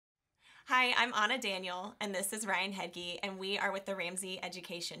Hi, I'm Anna Daniel, and this is Ryan Hedge, and we are with the Ramsey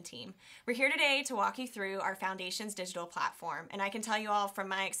Education team. We're here today to walk you through our Foundations Digital platform, and I can tell you all from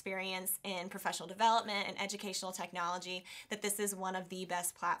my experience in professional development and educational technology that this is one of the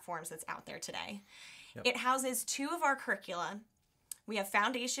best platforms that's out there today. Yep. It houses two of our curricula. We have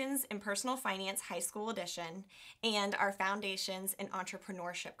Foundations in Personal Finance High School Edition and our Foundations in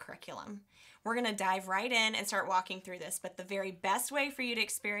Entrepreneurship curriculum. We're going to dive right in and start walking through this, but the very best way for you to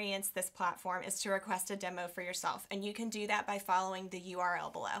experience this platform is to request a demo for yourself, and you can do that by following the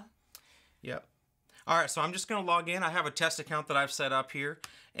URL below. Yep. All right, so I'm just going to log in. I have a test account that I've set up here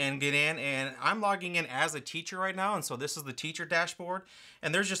and get in, and I'm logging in as a teacher right now, and so this is the teacher dashboard,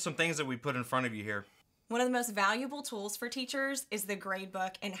 and there's just some things that we put in front of you here. One of the most valuable tools for teachers is the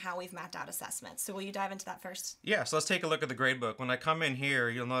gradebook and how we've mapped out assessments. So will you dive into that first? Yeah, so let's take a look at the gradebook. When I come in here,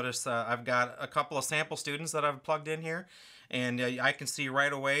 you'll notice I've got a couple of sample students that I've plugged in here. And I can see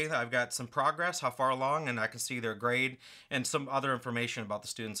right away that I've got some progress, how far along, and I can see their grade and some other information about the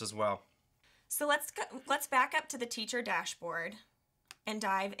students as well. So let's back up to the teacher dashboard and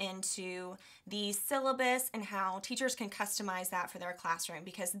dive into the syllabus and how teachers can customize that for their classroom,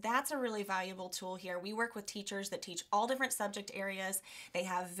 because that's a really valuable tool here. We work with teachers that teach all different subject areas. They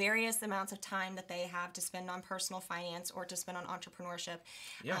have various amounts of time that they have to spend on personal finance or to spend on entrepreneurship.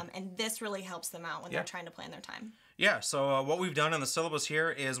 Yeah. And this really helps them out when they're trying to plan their time. Yeah, so what we've done in the syllabus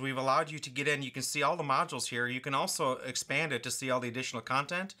here is we've allowed you to get in. You can see all the modules here. You can also expand it to see all the additional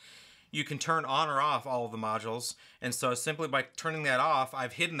content. You can turn on or off all of the modules, and so simply by turning that off,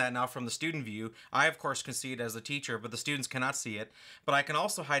 I've hidden that now from the student view. I, of course, can see it as a teacher, but the students cannot see it. But I can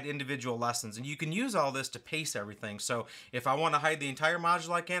also hide individual lessons, and you can use all this to pace everything. So if I want to hide the entire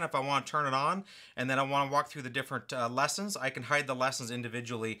module, I can. If I want to turn it on, and then I want to walk through the different lessons, I can hide the lessons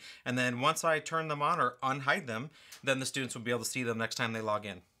individually. And then once I turn them on or unhide them, then the students will be able to see them next time they log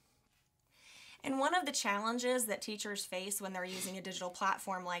in. And one of the challenges that teachers face when they're using a digital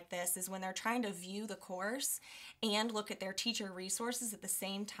platform like this is when they're trying to view the course and look at their teacher resources at the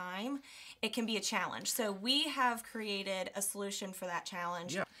same time, it can be a challenge. So we have created a solution for that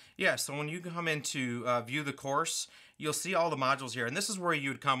challenge. Yeah. So when you come into view the course, you'll see all the modules here. And this is where you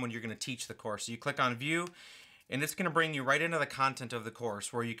would come when you're going to teach the course. So you click on view, and it's going to bring you right into the content of the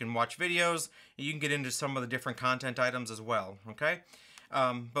course where you can watch videos, and you can get into some of the different content items as well, okay?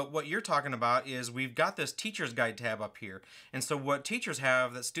 But what you're talking about is we've got this teacher's guide tab up here. And so what teachers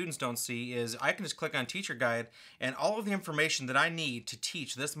have that students don't see is I can just click on teacher guide, and all of the information that I need to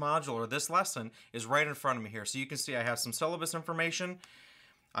teach this module or this lesson is right in front of me here. So you can see I have some syllabus information,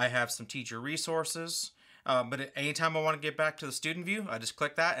 I have some teacher resources, but anytime I want to get back to the student view, I just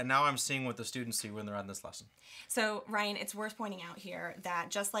click that, and now I'm seeing what the students see when they're on this lesson. So, Ryan, it's worth pointing out here that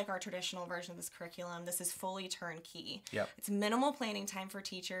just like our traditional version of this curriculum, this is fully turnkey. Yep. It's minimal planning time for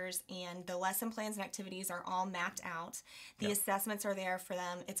teachers, and the lesson plans and activities are all mapped out. The assessments are there for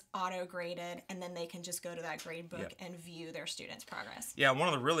them. It's auto-graded, and then they can just go to that grade book and view their students' progress. Yeah, one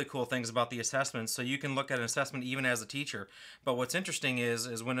of the really cool things about the assessments, so you can look at an assessment even as a teacher, but what's interesting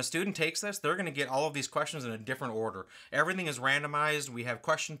is when a student takes this, they're going to get all of these questions in a different order. Everything is randomized. We have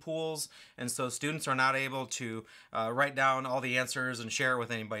question pools, and so students are not able to write down all the answers and share it with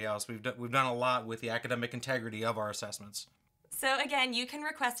anybody else. We've done a lot with the academic integrity of our assessments. So again, you can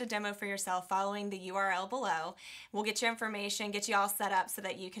request a demo for yourself following the URL below. We'll get you information, get you all set up so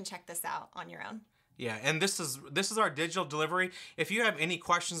that you can check this out on your own. Yeah, and this is our digital delivery. If you have any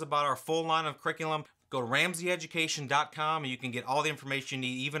questions about our full line of curriculum, go to ramseyeducation.com and you can get all the information you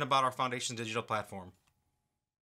need, even about our Foundations Digital platform.